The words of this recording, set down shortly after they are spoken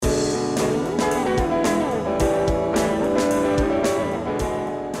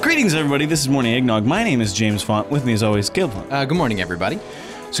Greetings, everybody. This is Morning Eggnog. My name is James Font. With me, as always, Caleb Font. Good morning, everybody.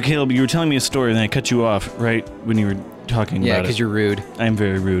 So, Caleb, you were telling me a story, and then I cut you off right when you were talking about it. Yeah, because you're rude. I am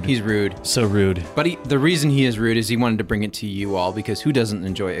very rude. He's rude. So rude. But the reason he is rude is he wanted to bring it to you all, because who doesn't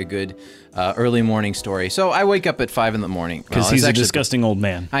enjoy a good early morning story? So I wake up at 5 in the morning. Because he's a disgusting old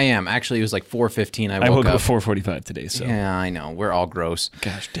man. I am. Actually, it was like 4:15. I woke up at 4:45 today, so. Yeah, I know. We're all gross.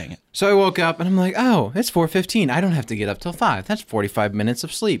 Gosh, dang it. So I woke up, and I'm like, oh, it's 4:15. I don't have to get up till 5. That's 45 minutes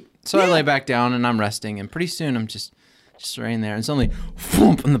of sleep. So I lay back down, and I'm resting, and pretty soon I'm just laying there, and suddenly,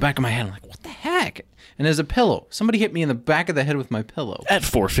 whoomp, in the back of my head, I'm like, what the heck? And there's a pillow. Somebody hit me in the back of the head with my pillow. At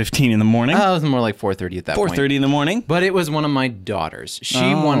 4:15 in the morning? It was more like 4:30 at that point. 4:30 in the morning? But it was one of my daughters.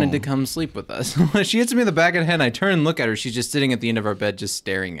 She wanted to come sleep with us. She hits me in the back of the head, and I turn and look at her. She's just sitting at the end of our bed, just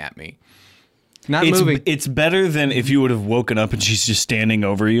staring at me. Not moving. It's better than if you would have woken up and she's just standing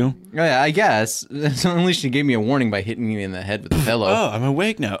over you. Yeah, I guess. So at least she gave me a warning by hitting me in the head with the pillow. Oh, I'm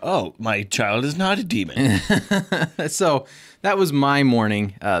awake now. Oh, my child is not a demon. So that was my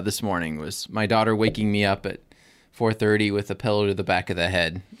morning this morning, was my daughter waking me up at 4:30 with a pillow to the back of the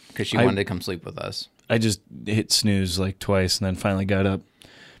head because she wanted to come sleep with us. I just hit snooze like twice and then finally got up.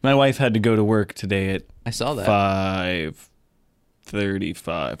 My wife had to go to work today at I saw that.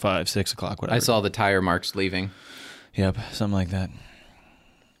 5:35, 6 o'clock, whatever. I saw the tire marks leaving. Yep, something like that.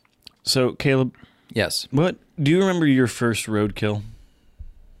 So, Caleb. Yes. What do you remember your first roadkill?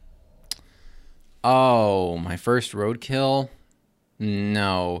 Oh, my first roadkill?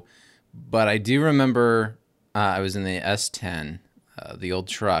 No. But I do remember I was in the S10, the old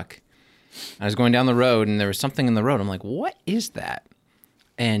truck. I was going down the road, and there was something in the road. I'm like, what is that?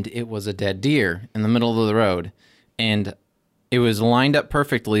 And it was a dead deer in the middle of the road. And it was lined up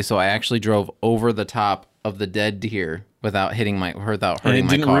perfectly, so I actually drove over the top of the dead deer without hurting my car. And it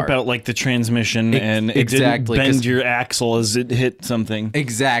didn't rip out like the transmission, and it didn't bend your axle as it hit something.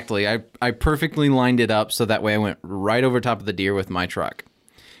 Exactly. I perfectly lined it up so that way I went right over top of the deer with my truck.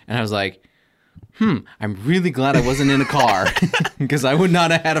 And I was like, I'm really glad I wasn't in a car because I would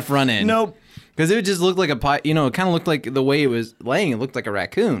not have had a front end. Nope. Because it would just look like it kind of looked like the way it was laying, it looked like a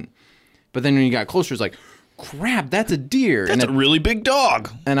raccoon. But then when you got closer, it's like, crap, that's a deer. That's a really big dog.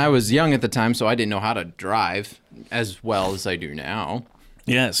 And I was young at the time, so I didn't know how to drive as well as I do now.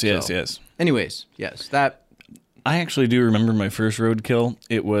 Yes. Anyways, yes, that. I actually do remember my first roadkill.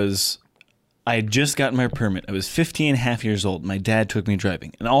 It was, I had just gotten my permit. I was 50 and a half years old. My dad took me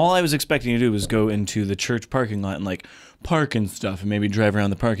driving. And all I was expecting to do was go into the church parking lot and like park and stuff and maybe drive around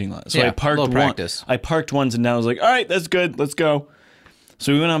the parking lot. So yeah, I parked a little practice. I parked once and I was like, all right, that's good. Let's go.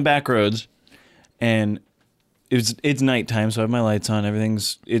 So we went on back roads and it's nighttime, so I have my lights on.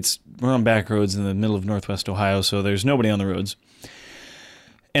 We're on back roads in the middle of Northwest Ohio, so there's nobody on the roads.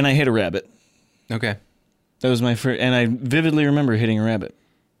 And I hit a rabbit. Okay. That was my first, and I vividly remember hitting a rabbit.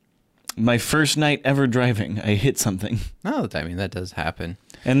 My first night ever driving, I hit something. Oh, I mean, that does happen.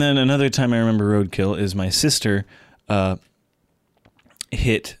 And then another time I remember roadkill is my sister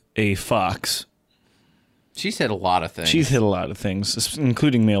hit a fox. She's hit a lot of things. She's hit a lot of things,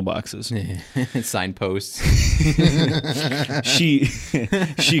 including mailboxes. Signposts.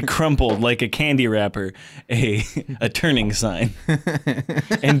 She crumpled like a candy wrapper a turning sign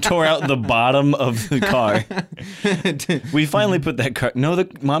and tore out the bottom of the car. We finally put that car. No, the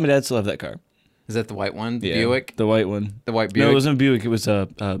mom and dad still have that car. Is that the white one? The yeah, Buick? The white one. The white Buick? No, it wasn't a Buick. It was a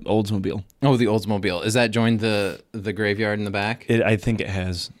Oldsmobile. Oh, the Oldsmobile. Is that joined the graveyard in the back? I think it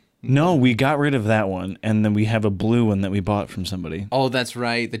has. No, we got rid of that one, and then we have a blue one that we bought from somebody. Oh, that's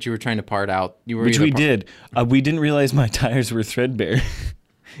right, that you were trying to part out. Which we did. We didn't realize my tires were threadbare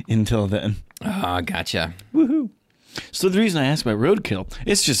until then. Oh, gotcha. Woohoo. So the reason I asked about roadkill,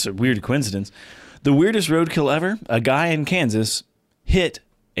 it's just a weird coincidence. The weirdest roadkill ever, a guy in Kansas hit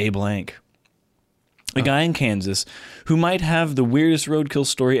a blank. A guy in Kansas who might have the weirdest roadkill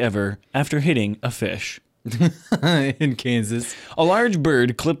story ever after hitting a fish. In Kansas. A large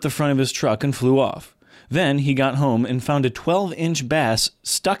bird clipped the front of his truck and flew off. Then he got home and found a 12-inch bass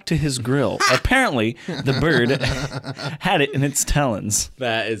stuck to his grill. Apparently, the bird had it in its talons.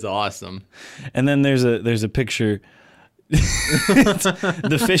 That is awesome. And then there's a picture.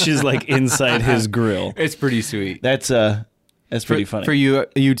 The fish is like inside his grill. It's pretty sweet. That's pretty funny. For you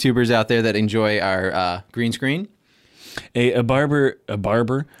YouTubers out there that enjoy our green screen. A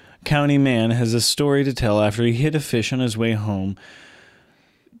Barber County man has a story to tell after he hit a fish on his way home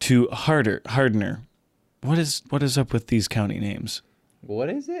to Hardner. What is up with these county names?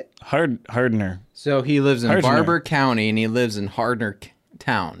 What is it? Hardner. So he lives in Hardner. Barber County and he lives in Hardner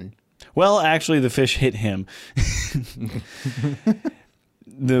Town. Well, actually, the fish hit him.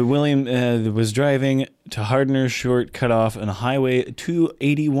 The William was driving to Hardner Short Cutoff on Highway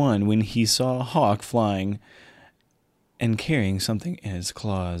 281 when he saw a hawk flying and carrying something in his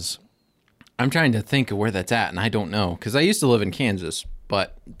claws. I'm trying to think of where that's at, and I don't know, because I used to live in Kansas,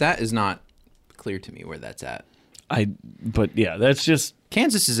 but that is not clear to me where that's at. But yeah, that's just...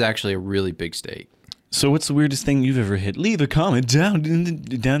 Kansas is actually a really big state. So what's the weirdest thing you've ever hit? Leave a comment down,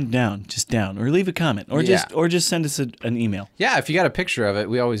 just down, or leave a comment, or just send us an email. Yeah, if you got a picture of it,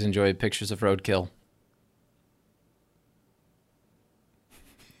 we always enjoy pictures of roadkill.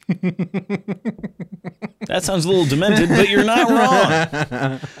 That sounds a little demented, but you're not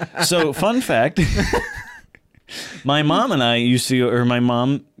wrong. So, fun fact. My mom and I used to, or my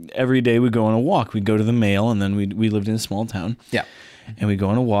mom, every day we'd go on a walk. We'd go to the mail, and then we lived in a small town. Yeah. And we'd go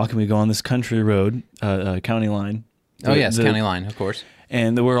on a walk, and we'd go on this country road, county line. County line, of course.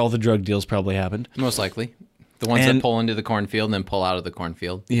 And where all the drug deals probably happened. Most likely. The ones that pull into the cornfield and then pull out of the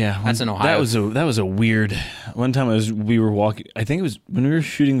cornfield. Yeah. That's in Ohio. That was a weird... One time we were walking... I think it was when we were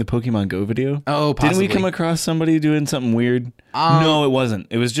shooting the Pokemon Go video. Oh, possibly. Didn't we come across somebody doing something weird? No, it wasn't.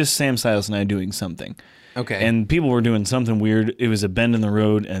 It was just Sam Silas and I doing something. Okay. And people were doing something weird. It was a bend in the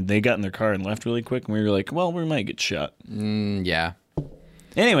road, and they got in their car and left really quick, and we were like, well, we might get shot. Yeah.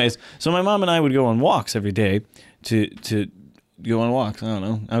 Anyways, so my mom and I would go on walks every day to go on walks. I don't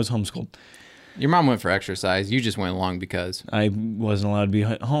know. I was homeschooled. Your mom went for exercise. You just went along because... I wasn't allowed to be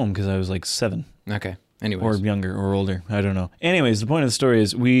at home because I was like 7. Okay. Anyways. Or younger or older. I don't know. Anyways, the point of the story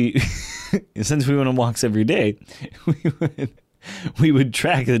is since we went on walks every day, we would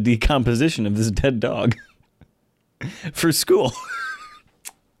track the decomposition of this dead dog for school.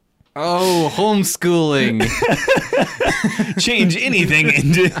 Oh, homeschooling. Change anything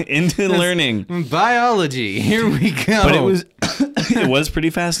into learning. Biology. Here we go. But it was pretty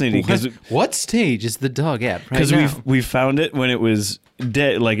fascinating because what stage is the dog at right because now? we found it when it was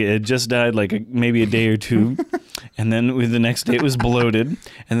dead, like it had just died, like maybe a day or two, and then the next day it was bloated, and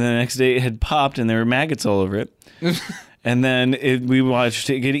then the next day it had popped and there were maggots all over it. And then we watched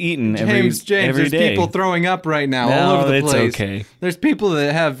it get eaten every day. There's people throwing up right now all over the place. It's okay. There's people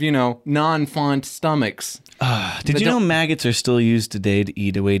that have, non-font stomachs. Did you know maggots are still used today to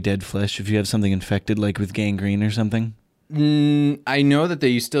eat away dead flesh if you have something infected, like with gangrene or something? I know that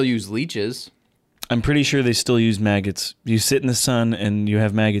they still use leeches. I'm pretty sure they still use maggots. You sit in the sun and you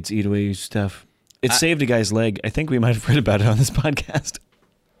have maggots eat away your stuff. It saved a guy's leg. I think we might have read about it on this podcast.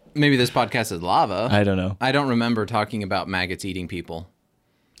 Maybe this podcast is lava. I don't know. I don't remember talking about maggots eating people.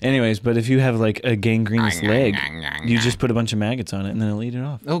 Anyways, but if you have like a gangrenous leg, you just put a bunch of maggots on it and then it'll eat it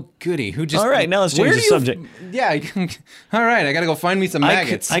off. Oh, goody. All right, now let's change the subject. Yeah. All right, I got to go find me some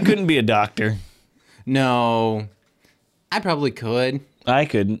maggots. I couldn't be a doctor. No. I probably could. I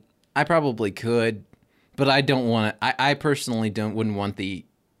couldn't. I probably could, but I don't want to. I personally wouldn't want the,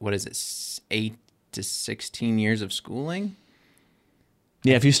 8 to 16 years of schooling?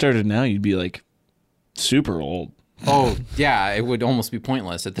 Yeah, if you started now, you'd be like super old. Oh, yeah, it would almost be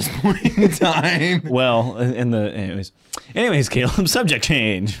pointless at this point in time. Well, anyways, Caleb, subject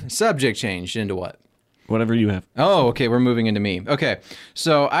change. Subject change into what? Whatever you have. Oh, okay, we're moving into me. Okay,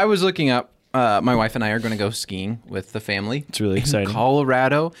 so I was looking up, my wife and I are going to go skiing with the family. It's really exciting. In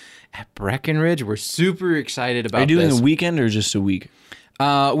Colorado at Breckenridge. We're super excited about this. Are you doing a weekend or just a week?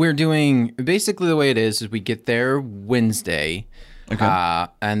 We're doing, basically the way it is we get there Wednesday. Okay.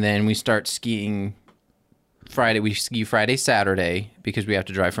 And then we start skiing Friday. We ski Friday, Saturday, because we have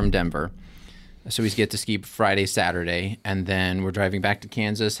to drive from Denver. So we get to ski Friday, Saturday, and then we're driving back to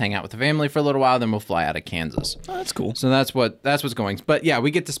Kansas, hang out with the family for a little while, then we'll fly out of Kansas. Oh, that's cool. So that's what's going. But yeah,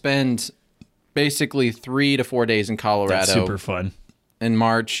 we get to spend basically 3 to 4 days in Colorado. That's super fun. In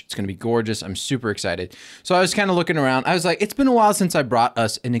March. It's going to be gorgeous. I'm super excited. So I was kind of looking around. I was like, it's been a while since I brought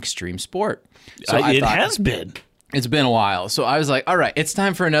us an extreme sport. So it has been. It's been a while. So I was like, all right, it's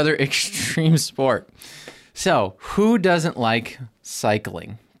time for another extreme sport. So who doesn't like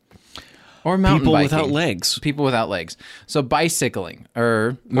cycling? Or mountain biking? People without legs. People without legs. So bicycling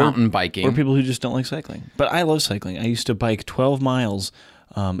or mountain biking. Or people who just don't like cycling. But I love cycling. I used to bike 12 miles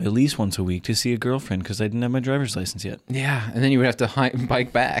at least once a week to see a girlfriend because I didn't have my driver's license yet. Yeah, and then you would have to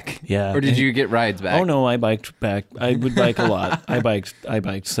bike back. Yeah. Or did you get rides back? Oh, no, I biked back. I would bike a lot. I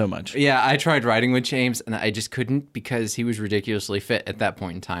biked so much. Yeah, I tried riding with James, and I just couldn't because he was ridiculously fit at that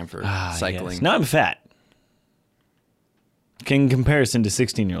point in time for cycling. Yes. Now I'm fat. In comparison to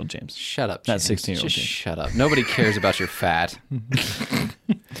 16-year-old James. Shut up, James. Not 16-year-old Just James. shut up. Nobody cares about your fat.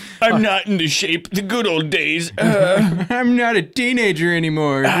 I'm not in the shape of the good old days. I'm not a teenager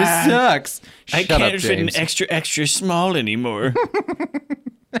anymore. This sucks. I can't fit an extra small anymore.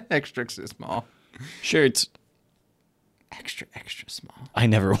 Extra small. Shirts. extra, extra small. I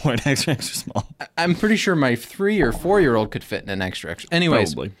never wore an extra small. I'm pretty sure my 3 or 4-year-old could fit in an extra.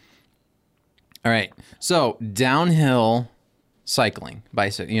 Anyways, Probably. all right. So downhill cycling,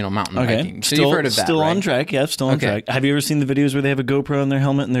 mountain biking. So you've heard of that, Still right? on track. Yeah, still on Okay. track. Have you ever seen the videos where they have a GoPro on their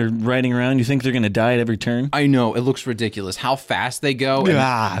helmet and they're riding around? You think they're going to die at every turn? I know, it looks ridiculous. How fast they go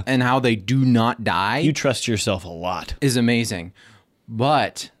Yeah. and how they do not die You trust yourself a lot. is amazing.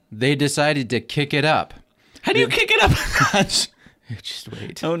 But they decided to kick it up. How do you kick it up? Just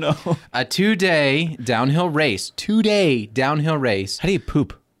wait. Oh, no. A 2-day downhill race. 2-day downhill race. How do you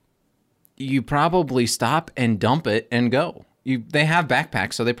poop? You probably stop and dump it and go. They have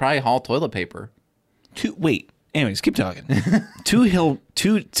backpacks, so they probably haul toilet paper. Wait. Anyways, keep talking. two hill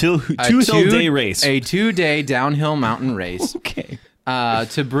day race. A 2-day downhill mountain race. Okay.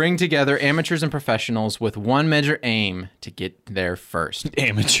 To bring together amateurs and professionals with one major aim to get there first.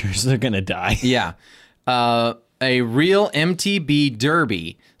 Amateurs, they're going to die. Yeah. A real MTB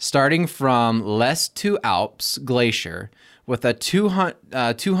derby starting from Les Two Alps Glacier with a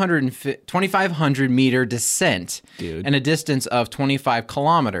 2,500 meter descent Dude. and a distance of 25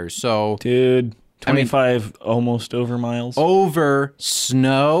 kilometers. So Dude, 25 almost over miles. over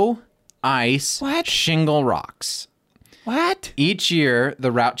snow, ice, What? shingle rocks. What? Each year,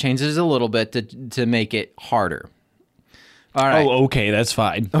 the route changes a little bit to make it harder. All right. Oh, okay, that's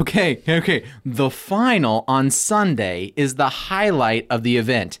fine. Okay. The final on Sunday is the highlight of the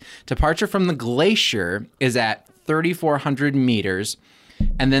event. Departure from the glacier is at 3,400 meters,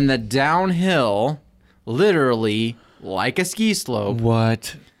 and then the downhill, literally like a ski slope,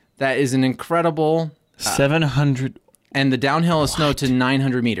 What? that is an incredible, 700. and the downhill is snow to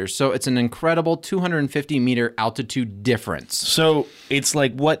 900 meters. So it's an incredible 250 meter altitude difference. So it's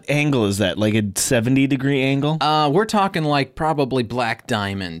like, what angle is that? Like a 70-degree angle? We're talking like probably Black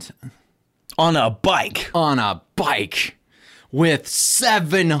Diamond On a bike. on a bike with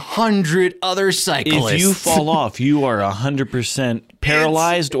 700 other cyclists. If you fall off, you are 100%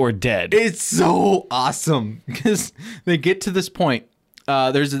 paralyzed or dead. It's so awesome because they get to this point.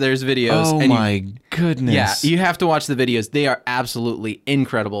 There's videos. Oh and my goodness. Yeah, you have to watch the videos. They are absolutely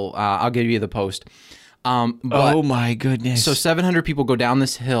incredible. I'll give you the post. But, Oh my goodness. so 700 people go down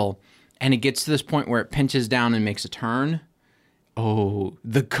this hill, and it gets to this point where it pinches down and makes a turn. Oh,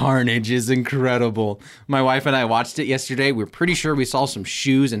 the carnage is incredible. My wife and I watched it yesterday. We're pretty sure we saw some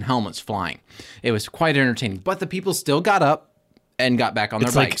shoes and helmets flying. It was quite entertaining. But the people still got up and got back on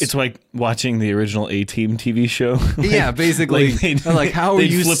their bikes. It's like watching the original A-Team TV show. Yeah, basically. They're like, how are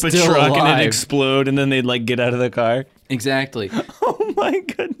they'd you flip still a truck alive? and it'd explode, and then they'd like get out of the car. Exactly. Oh my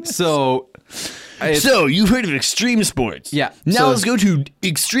goodness. So, So you've heard of extreme sports? Yeah. Now So- let's go to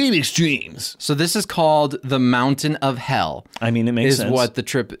extreme extremes. so this is called the Mountain of Hell. I mean, it makes Is sense. what the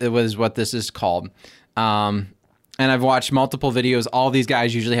trip it was. What this is called. And I've watched multiple videos. All these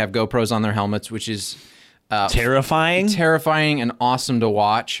guys usually have GoPros on their helmets, which is Terrifying. terrifying and awesome to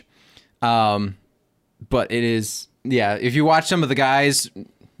watch. But it is, yeah. If you watch some of the guys,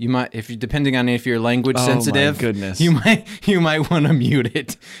 you might, depending on if you're language Oh, my sensitive, goodness. you might want to mute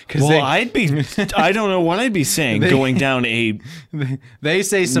it because Well, I don't know what I'd be saying going down a they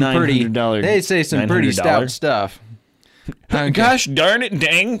say some pretty $900 stout stuff. Okay. gosh darn it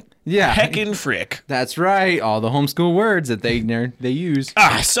dang Yeah. heckin' frick. That's right. All the homeschool words that they use.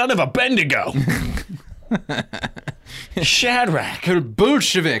 Ah, son of a Bendigo. Shadrach.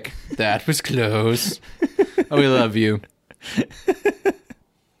 Bolshevik. That was close. Oh, we love you.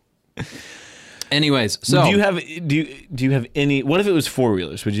 Anyways, so Do you have any? What if it was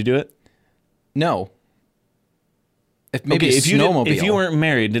 4-wheelers? Would you do it? no. If maybe Okay, a snowmobile. if you weren't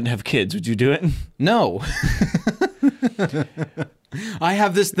married, didn't have kids, would you do it? No. I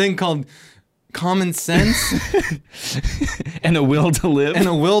have this thing called common sense And a will to live. and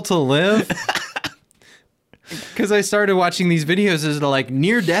a will to live. Because I started watching these videos as like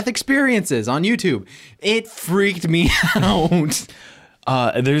near-death experiences on YouTube. It freaked me out.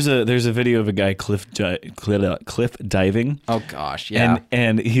 There's a video of a guy cliff diving. Oh gosh, yeah.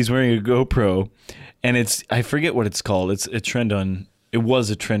 And he's wearing a GoPro, and I forget what it's called. It was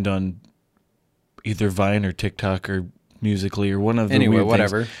a trend on either Vine or TikTok or Musical.ly or one of the Anyway, weird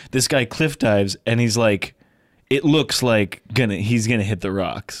whatever. things. This guy cliff dives, and he's like, it looks like he's gonna hit the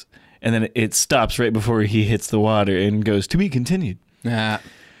rocks, and then it stops right before he hits the water and goes to be continued.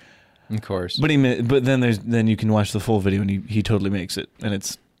 Of course. But then you can watch the full video, and he totally makes it, and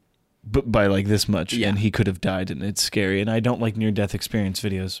it's by like this much, Yeah. and he could have died, and it's scary. And I don't like near death experience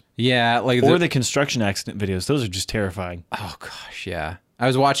videos Yeah, like or the construction accident videos. Those are just terrifying. oh gosh, yeah. I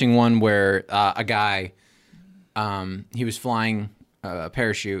was watching one where a guy, he was flying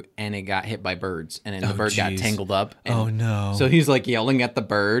parachute, and it got hit by birds, and then the bird got geez. tangled up. And Oh, no. So he's like yelling at the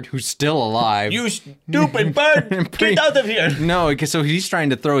bird, who's still alive. You stupid bird! Get out of here! No, so he's trying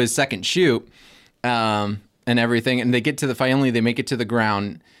to throw his second chute, and everything, and they get to finally they make it to the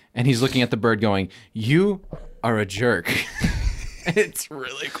ground, and he's looking at the bird, going, "You are a jerk." It's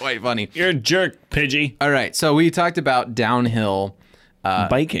really quite funny. You're a jerk, Pidgey. All right, so we talked about downhill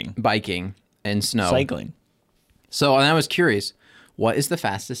Biking. and snow. Cycling. So and I was curious, what is the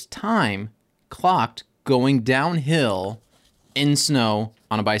fastest time clocked going downhill in snow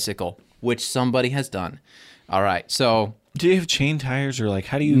on a bicycle, which somebody has done? All right, so Do you have chain tires or like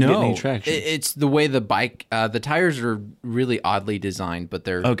how do you get any traction? it's the way the bike, the tires are really oddly designed, but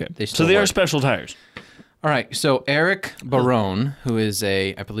they're okay. They So still they are work. special tires. All right, so Eric Baron, who is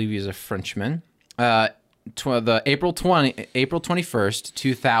I believe he's a Frenchman, the April 21st,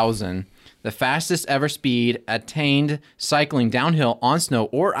 2000, the fastest ever speed attained cycling downhill on snow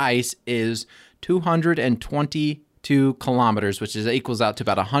or ice is 222 kilometers, which equals out to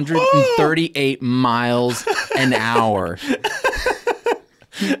about 138 miles an hour.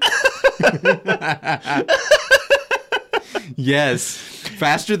 Yes,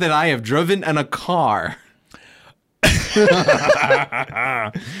 faster than I have driven in a car.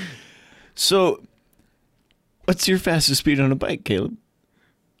 So, what's your fastest speed on a bike, Caleb?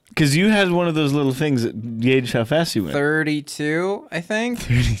 Because you had one of those little things that gauged how fast you went. 32, I think.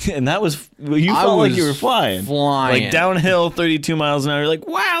 And that was, you I felt like was you were flying. flying. Like downhill, 32 miles an hour. You're like,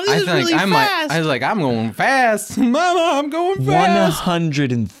 wow, this is really I fast. was like, I'm going fast. Mama, I'm going fast.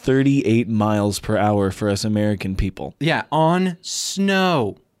 138 miles per hour for us American people. Yeah, on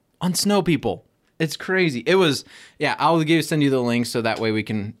snow. On snow, people. It's crazy. It was, yeah, I'll send you the link so that way you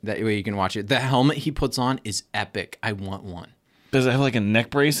can watch it. The helmet he puts on is epic. I want one. Does it have like a neck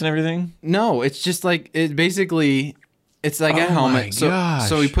brace and everything? No, it's just like it's like a Oh helmet. my So gosh.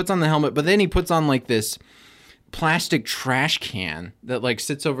 he puts on the helmet, but then he puts on like this plastic trash can that like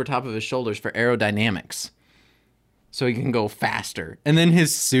sits over top of his shoulders for aerodynamics. So he can go faster. And then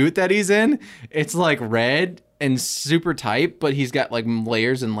his suit that he's in, it's like red and super tight, but he's got like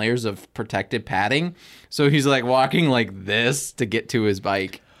layers and layers of protective padding. So he's like walking like this to get to his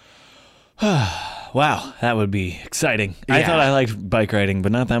bike. Wow, that would be exciting. I Yeah. thought I liked bike riding,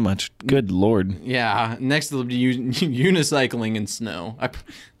 but not that much. Good Lord. Yeah, next to the unicycling in snow.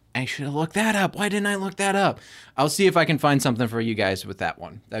 I should have looked that up. Why didn't I look that up? I'll see if I can find something for you guys with that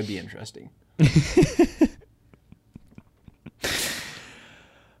one. That'd be interesting.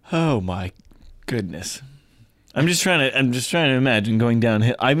 Oh my goodness. I'm just trying to imagine going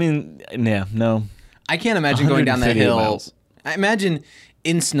downhill. I mean, yeah, no. I can't imagine going down that 138 hill. miles. I imagine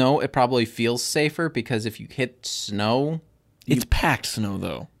in snow it probably feels safer because if you hit snow, It's packed snow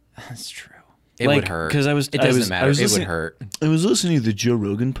though. that's true. It Like, would hurt. 'cause It doesn't matter. It would listening- hurt. I was listening to the Joe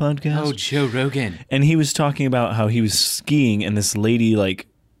Rogan podcast. Oh, Joe Rogan. And he was talking about how he was skiing and this lady like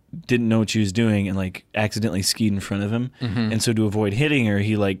didn't know what she was doing and like accidentally skied in front of him. Mm-hmm. And so to avoid hitting her,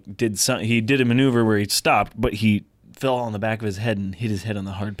 he like did a maneuver where he stopped, but he fell on the back of his head and hit his head on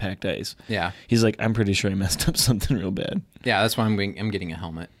the hard packed ice. Yeah. He's like, I'm pretty sure I messed up something real bad. Yeah, that's why I'm getting a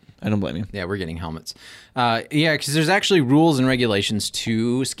helmet. I don't blame you. Yeah, we're getting helmets. Yeah, because there's actually rules and regulations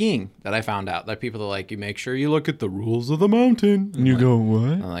to skiing that I found out. That people are like, you make sure you look at the rules of the mountain. And you go,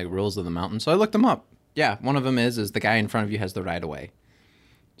 what? I'm like, rules of the mountain. So I looked them up. Yeah, one of them is the guy in front of you has the right of way.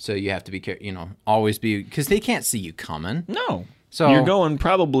 So you have to be careful, always be, because they can't see you coming. No. So- you're going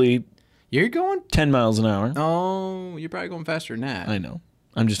probably You're going, 10 miles an hour. oh, you're probably going faster than that. I know.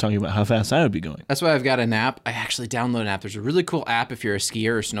 I'm just talking about how fast I would be going. That's why I've got an app. I actually downloaded an app. There's a really cool app if you're a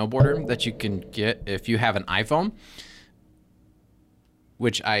skier or snowboarder that you can get if you have an iPhone,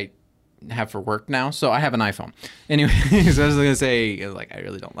 which I have for work now. So I have an iPhone. Anyways, I was going to say, like, I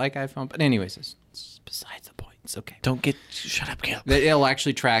really don't like iPhone. But anyways, it's besides the point. It's okay. Shut up, Caleb. It'll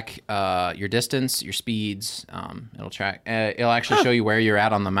actually track your distance, your speeds. It'll track. It'll actually show you where you're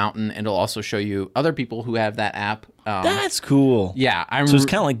at on the mountain. It'll also show you other people who have that app. That's cool. Yeah, So it's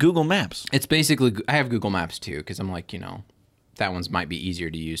kind of like Google Maps. It's basically, I have Google Maps too, because I'm like, that one's might be easier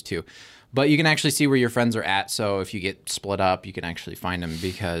to use too. But you can actually see where your friends are at. So if you get split up, you can actually find them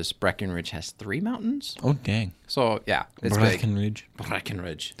because Breckenridge has 3 mountains. Oh, dang. So yeah, it's Breckenridge. big.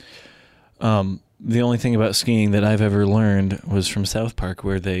 Breckenridge. The only thing about skiing that I've ever learned was from South Park,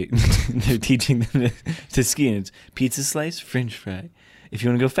 where they're teaching them to ski, and it's pizza slice, French fry. If you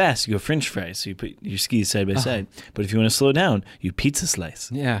want to go fast, you go French fry. So you put your skis side by side. But if you want to slow down, you pizza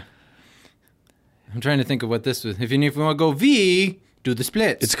slice. Yeah. I'm trying to think of what this was. If you want to go V, do the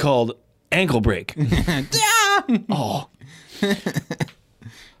splits. It's called ankle break. Oh.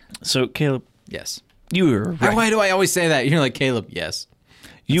 So Caleb, Yes. You were Why do I always say that? You're like, Caleb, yes.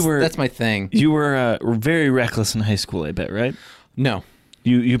 That's my thing. You were very reckless in high school, I bet, right? No.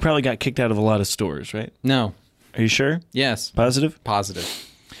 You probably got kicked out of a lot of stores, right? No. Are you sure? Yes. Positive? Positive.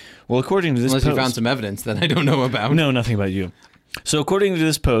 Well, according to this Unless post... you found some evidence that I don't know about. No, nothing about you. So according to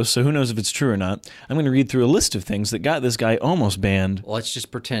this post, so who knows if it's true or not, I'm going to read through a list of things that got this guy almost banned. Let's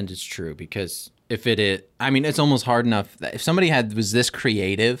just pretend it's true, because if it is... I mean, it's almost hard enough that if somebody was this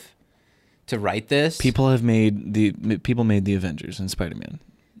creative to write this... People made the Avengers and Spider-Man.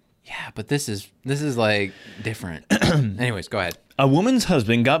 Yeah, but this is like different. Anyways, go ahead. A woman's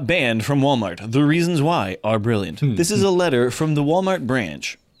husband got banned from Walmart. The reasons why are brilliant. This is a letter from the Walmart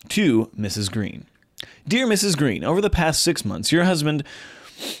branch to Mrs. Green. Dear Mrs. Green, over the past 6 months, your husband,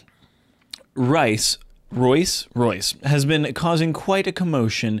 Royce, has been causing quite a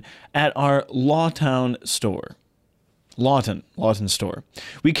commotion at our Lawton store. Lawton store.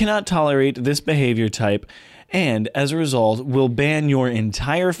 We cannot tolerate this behavior type, and as a result, will ban your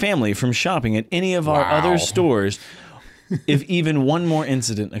entire family from shopping at any of our other stores if even one more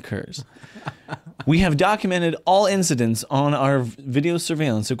incident occurs. We have documented all incidents on our video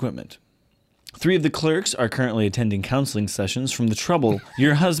surveillance equipment. 3 of the clerks are currently attending counseling sessions from the trouble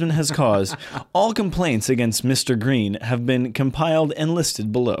your husband has caused. All complaints against Mr. Green have been compiled and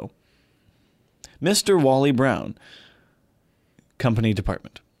listed below. Mr. Wally Brown, Company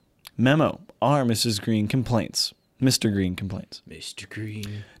Department. Memo. Are Mrs. Green complaints. Mr. Green complaints. Mr.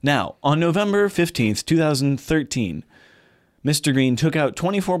 Green. Now, on November 15th, 2013, Mr. Green took out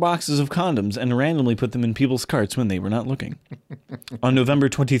 24 boxes of condoms and randomly put them in people's carts when they were not looking. On November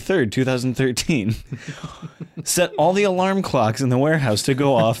 23rd, 2013, set all the alarm clocks in the warehouse to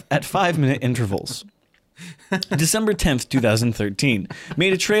go off at 5-minute intervals. December 10th, 2013,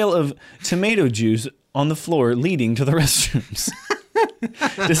 made a trail of tomato juice on the floor leading to the restrooms.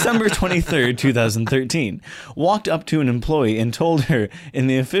 December 23rd, 2013, walked up to an employee and told her in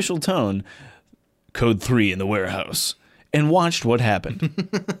the official tone, "Code 3 in the warehouse," and watched what happened.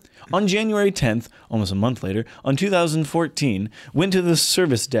 On January 10th, almost a month later, on 2014, went to the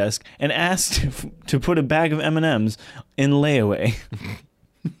service desk and asked to put a bag of M&Ms in layaway.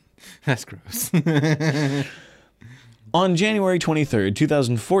 That's gross. On January 23rd,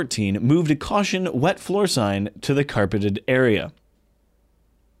 2014, moved a caution wet floor sign to the carpeted area.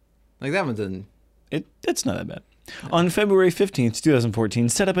 Like that one didn't... It's not that bad. On February 15th, 2014,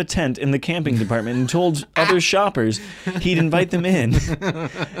 set up a tent in the camping department and told other shoppers he'd invite them in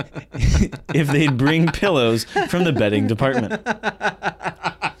if they'd bring pillows from the bedding department.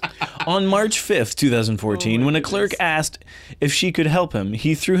 On March 5th, 2014, when a clerk asked if she could help him,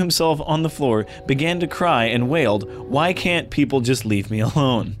 he threw himself on the floor, began to cry, and wailed, "Why can't people just leave me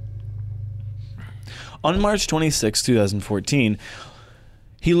alone?" On March 26, 2014,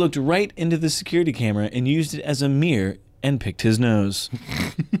 he looked right into the security camera and used it as a mirror and picked his nose.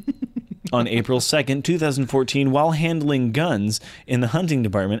 On April 2nd, 2014, while handling guns in the hunting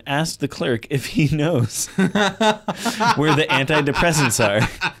department, asked the clerk if he knows where the antidepressants are.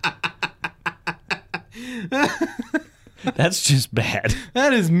 That's just bad.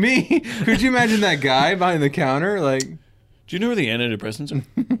 That is me. Could you imagine that guy behind the counter? Like, do you know where the antidepressants are?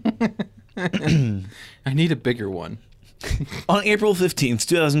 I need a bigger one. On April 15th,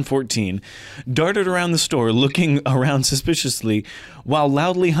 2014, darted around the store looking around suspiciously while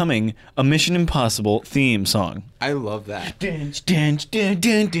loudly humming a Mission Impossible theme song. I love that. I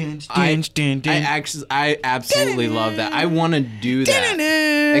absolutely love that. I want to do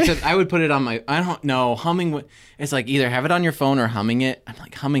that. Except I would put it on my... I don't know. Humming... It's like either have it on your phone or humming it. I'm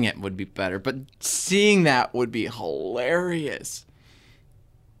like, humming it would be better. But seeing that would be hilarious.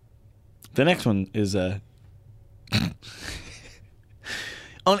 The next one is...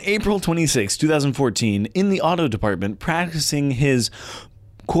 On April 26, 2014, in the auto department, practicing his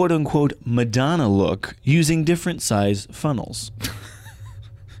quote-unquote Madonna look using different size funnels.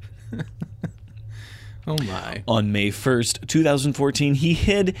 Oh my. On May 1st, 2014, he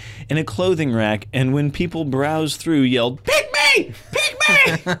hid in a clothing rack and when people browsed through, yelled, "Pick me! Pick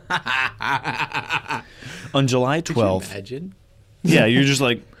me!" On July 12th... Could you imagine? Yeah, you're just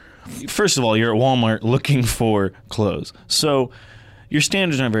like... First of all, you're at Walmart looking for clothes. So your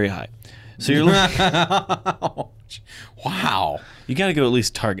standards aren't very high. So you're looking... Wow. You got to go at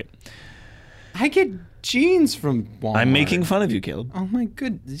least Target. I get jeans from Walmart. I'm making fun of you, Caleb. Oh my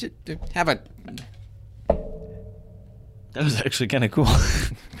goodness. Have a... That was actually kind of cool.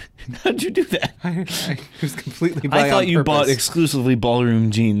 How'd you do that? I was completely. I thought on you bought purpose. exclusively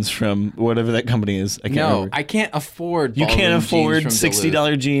ballroom jeans from whatever that company is. I can't No, remember. I can't afford. You can't ballroom afford jeans from $60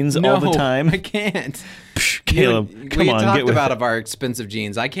 Duluth. jeans No, all the time. I can't. Psh, Caleb, come we on, talked get with about it. our expensive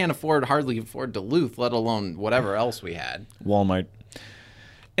jeans. I can't hardly afford Duluth, let alone whatever else we had. Walmart.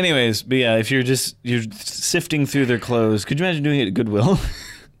 Anyways, but yeah, if you're sifting through their clothes, could you imagine doing it at Goodwill?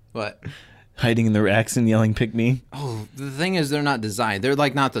 But Hiding in the racks and yelling, pick me? oh, the thing is, they're not designed. They're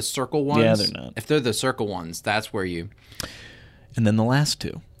like not the circle ones. Yeah, they're not. If they're the circle ones, that's where you. And then the last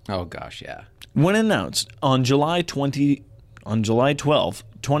two. Oh gosh, yeah. When announced on July 12th,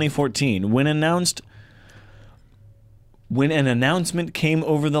 2014, when an announcement came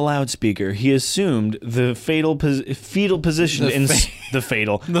over the loudspeaker, he assumed the fetal position the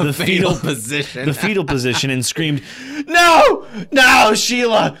fetal position. the fetal position and screamed, "No! No,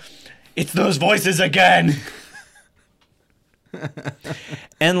 Sheila! It's those voices again!"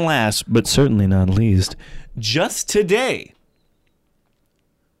 And last, but certainly not least, just today,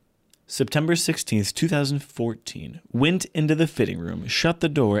 September 16th, 2014, went into the fitting room, shut the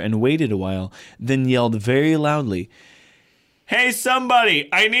door, and waited a while, then yelled very loudly, "Hey, somebody,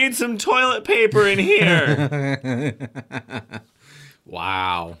 I need some toilet paper in here."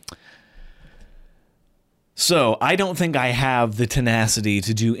 Wow. So I don't think I have the tenacity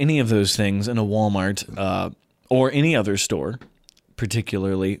to do any of those things in a Walmart or any other store,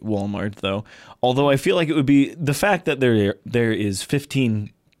 particularly Walmart, though. Although I feel like it would be the fact that there is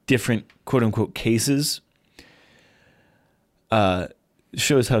 15 different quote-unquote cases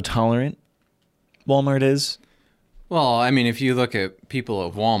shows how tolerant Walmart is. Well, I mean, if you look at people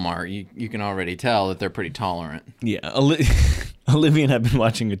of Walmart, you can already tell that they're pretty tolerant. Yeah, Olivia and I have been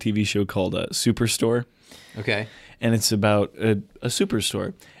watching a TV show called Superstore. Okay. And it's about a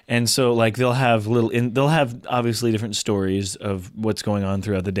superstore. And so like they'll have obviously different stories of what's going on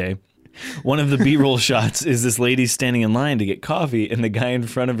throughout the day. One of the B-roll shots is this lady standing in line to get coffee, and the guy in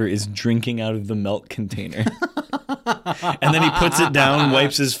front of her is drinking out of the milk container. And then he puts it down,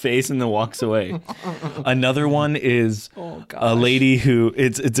 wipes his face, and then walks away. Another one is a lady who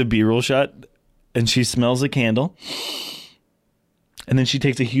it's a B-roll shot, and she smells a candle, and then she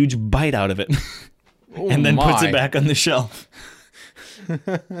takes a huge bite out of it. And then puts it back on the shelf.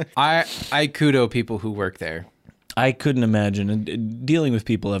 I kudo people who work there. I couldn't imagine dealing with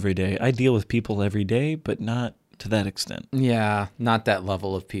people every day. I deal with people every day, but not to that extent. Yeah, not that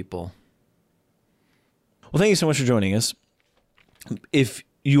level of people. Well, thank you so much for joining us. If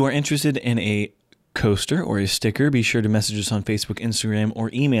you are interested in a coaster or a sticker, be sure to message us on Facebook, Instagram, or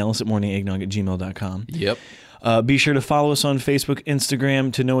email us at morningeggnog@gmail.com. Yep. Be sure to follow us on Facebook,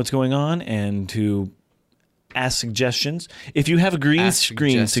 Instagram to know what's going on and to ask suggestions. If you have green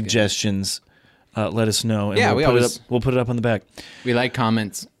screen suggestions, let us know. And Yeah, we'll put it up on the back. We like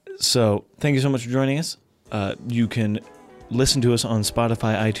comments. So thank you so much for joining us. You can listen to us on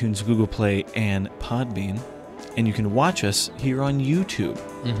Spotify, iTunes, Google Play, and Podbean. And you can watch us here on YouTube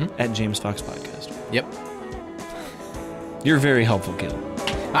at James Fox Podcast. Yep. You're very helpful, Caleb.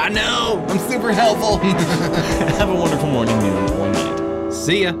 I know. I'm super helpful. Have a wonderful morning, noon, or night.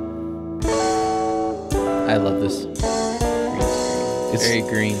 See ya. I love this. It's Very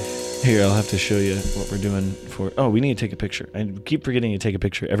green. Here, I'll have to show you what we're doing for... Oh, we need to take a picture. I keep forgetting to take a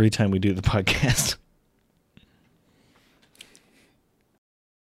picture every time we do the podcast.